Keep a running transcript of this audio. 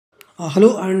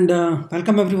Hello and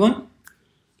welcome everyone.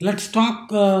 Let's talk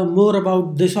more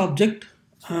about this object,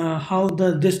 how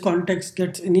this context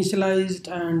gets initialized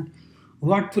and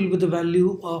what will be the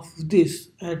value of this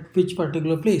at which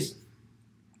particular place.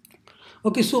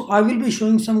 Okay, so I will be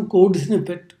showing some code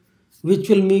snippet which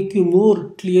will make you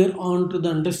more clear on to the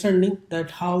understanding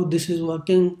that how this is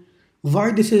working,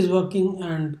 why this is working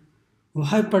and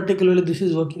why particularly this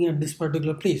is working at this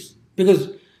particular place.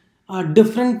 Because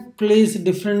different place,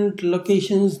 different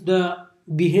locations, the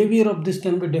behavior of this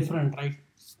can be different, right?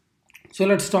 So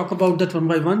let's talk about that one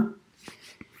by one.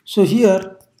 So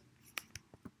here,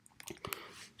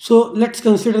 so let's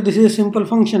consider this is a simple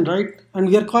function, right? And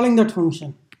we are calling that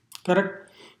function,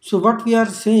 correct? So what we are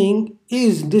saying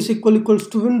is this equals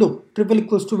to window, triple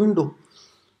equals to window,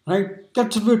 right?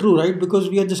 That should be true, right? Because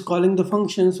we are just calling the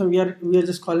function, so we are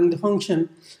just calling the function,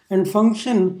 and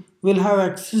function will have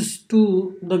access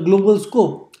to the global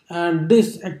scope, and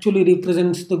this actually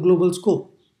represents the global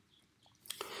scope.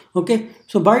 Okay,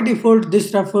 so by default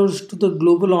this refers to the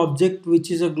global object, which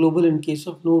is a global in case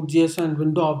of Node.js and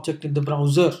window object in the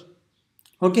browser.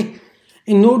 Okay,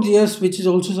 in Node.js, which is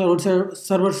also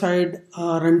server-side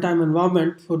runtime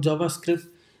environment for JavaScript,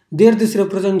 there this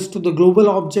represents to the global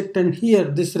object, and here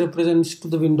this represents to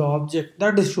the window object.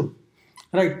 That is true,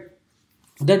 right?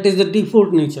 That is the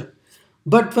default nature.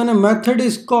 But when a method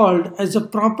is called as a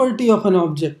property of an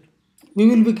object, we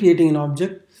will be creating an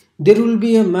object. There will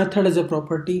be a method as a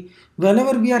property.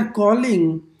 Whenever we are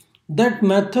calling that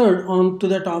method onto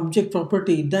that object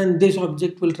property, then this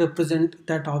object will represent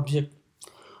that object.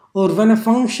 Or when a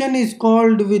function is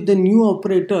called with the new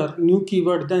operator, new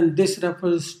keyword, then this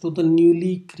refers to the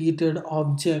newly created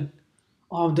object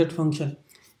of that function.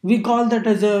 We call that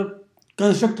as a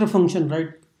constructor function, right?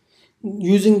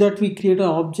 Using that we create an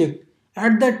object.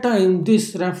 At that time,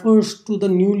 this refers to the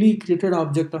newly created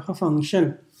object of a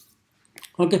function.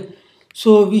 Okay,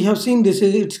 so we have seen this,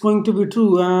 it's going to be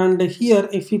true, and here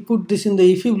if we put this in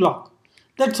the if block,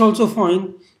 that's also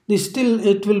fine. This still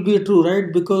it will be true,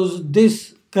 right? Because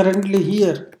this currently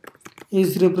here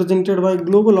is represented by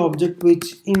global object,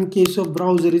 which in case of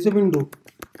browser is a window.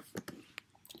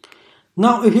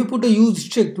 Now if you put a use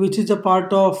strict, which is a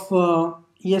part of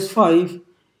ES5,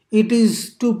 it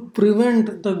is to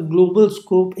prevent the global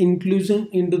scope inclusion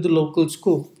into the local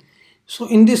scope. So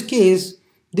in this case,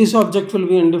 this object will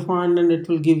be undefined and it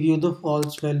will give you the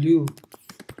false value,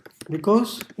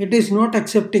 because it is not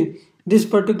accepting, this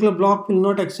particular block will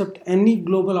not accept any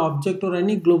global object or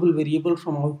any global variable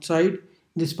from outside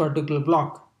this particular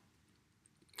block.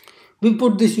 We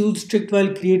put this use strict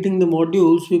while creating the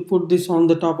modules, we put this on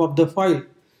the top of the file.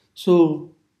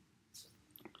 So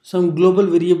some global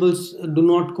variables do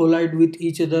not collide with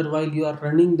each other while you are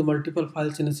running the multiple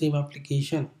files in the same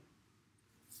application.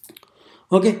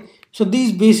 Okay, so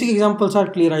these basic examples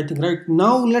are clear, I think, right?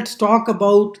 Now let's talk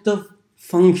about the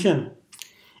function.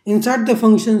 Inside the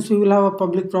functions, we will have a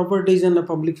public properties and a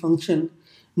public function.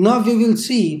 Now we will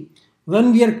see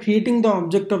when we are creating the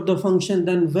object of the function,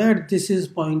 then where this is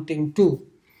pointing to.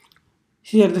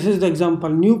 Here, this is the example,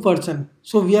 new person.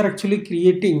 So we are actually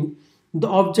creating the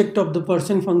object of the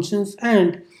person functions,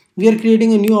 and we are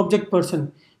creating a new object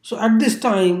person. So at this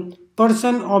time,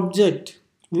 person object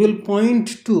will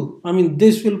point to,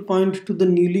 this will point to the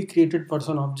newly created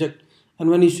person object. And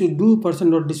when you should do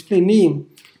person.display name,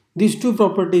 these two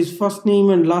properties, first name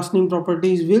and last name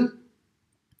properties, will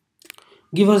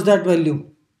give us that value.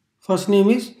 First name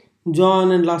is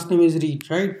John and last name is Reed,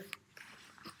 right?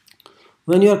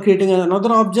 When you are creating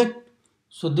another object,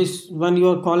 so this, when you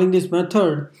are calling this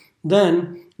method,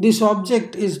 then this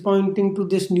object is pointing to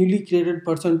this newly created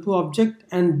person2 object,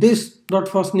 and this dot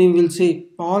first name will say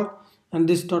Paul and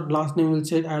this dot last name will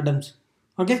say Adams.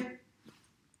 Okay,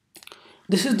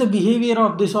 this is the behavior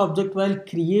of this object while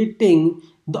creating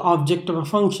the object of a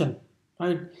function,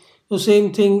 right? So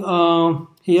same thing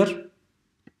here.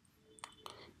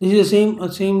 This is the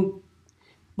same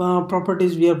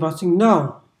properties we are passing.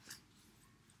 Now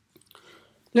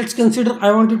let's consider,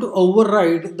 I wanted to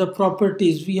override the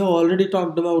properties. We have already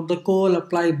talked about the call,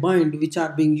 apply, bind, which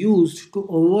are being used to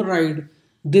override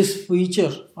this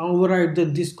feature, override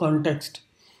this context.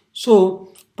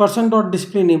 So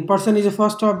person.display name, person is the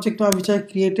first object which I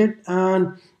created,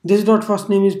 and this dot first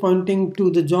name is pointing to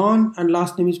the John and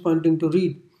last name is pointing to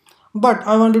Reed. But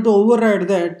I wanted to override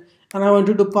that, and I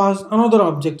wanted to pass another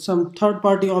object, some third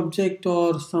party object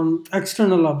or some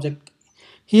external object.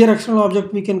 Here external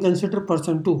object we can consider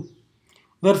person2,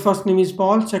 where first name is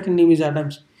Paul, second name is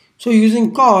Adams. So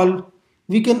using call,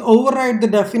 we can override the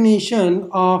definition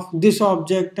of this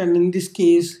object, and in this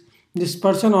case this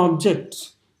person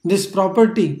objects, this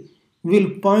property will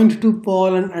point to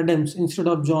Paul and Adams instead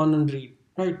of John and Reed,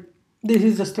 right? This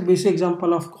is just a basic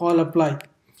example of call, apply,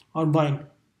 or bind.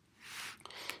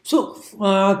 So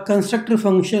constructor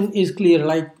function is clear,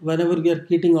 like whenever we are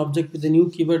creating object with a new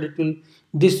keyword, it will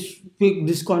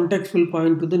this context will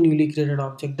point to the newly created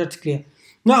object. That's clear.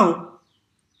 Now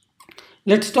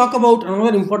let's talk about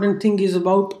another important thing is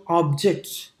about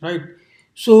objects, right?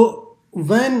 So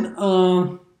when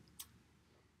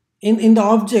in the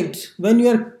objects, when you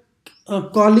are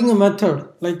calling a method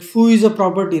like foo is a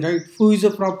property, right? Foo is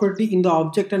a property in the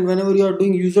object, and whenever you are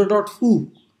doing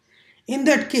user.foo, in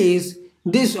that case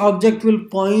this object will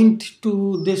point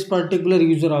to this particular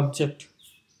user object,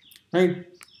 right?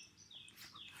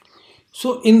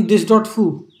 So in this dot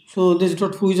foo, so this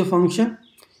dot foo is a function.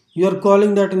 You are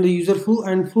calling that in the user foo,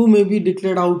 and foo may be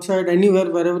declared outside anywhere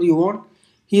wherever you want.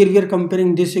 Here we are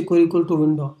comparing this equal to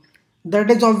window. That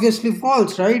is obviously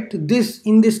false, right? This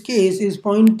in this case is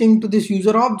pointing to this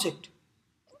user object,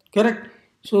 correct?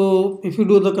 So if you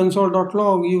do the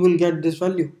console.log, you will get this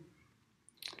value.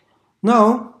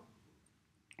 Now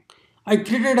I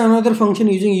created another function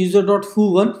using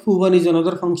user.foo1. Foo1 is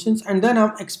another function, and then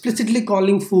I'm explicitly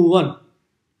calling foo1.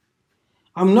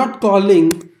 I'm not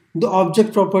calling the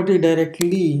object property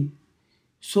directly.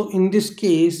 So in this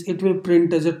case, it will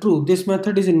print as a true. This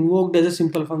method is invoked as a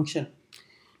simple function.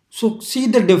 So see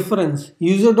the difference.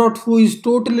 User.foo is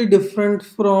totally different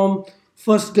from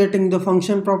first getting the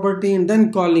function property and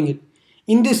then calling it.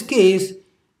 In this case,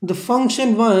 the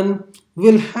function 1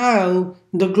 will have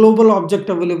the global object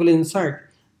available inside.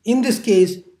 In this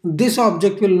case, this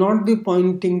object will not be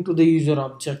pointing to the user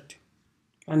object.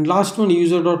 And last one,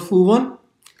 user.foo1.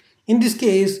 In this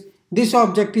case, this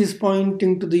object is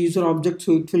pointing to the user object,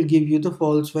 so it will give you the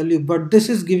false value. But this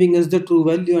is giving us the true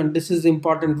value, and this is the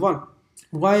important one.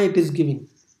 Why it is giving,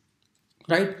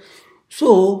 right?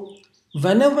 So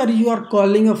whenever you are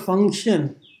calling a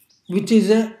function which is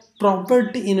a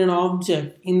property in an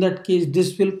object, in that case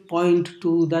this will point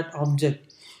to that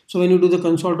object. So when you do the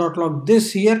console.log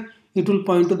this here, it will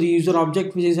point to the user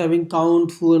object which is having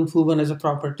count, foo, and foo1 as a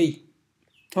property.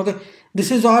 Okay,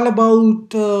 this is all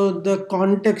about the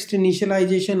context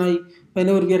initialization.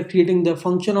 Whenever we are creating the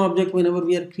function object, whenever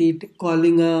we are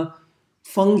calling a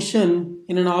function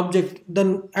in an object,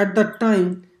 then at that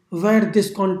time where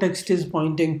this context is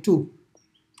pointing to.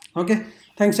 Okay,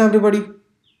 thanks everybody.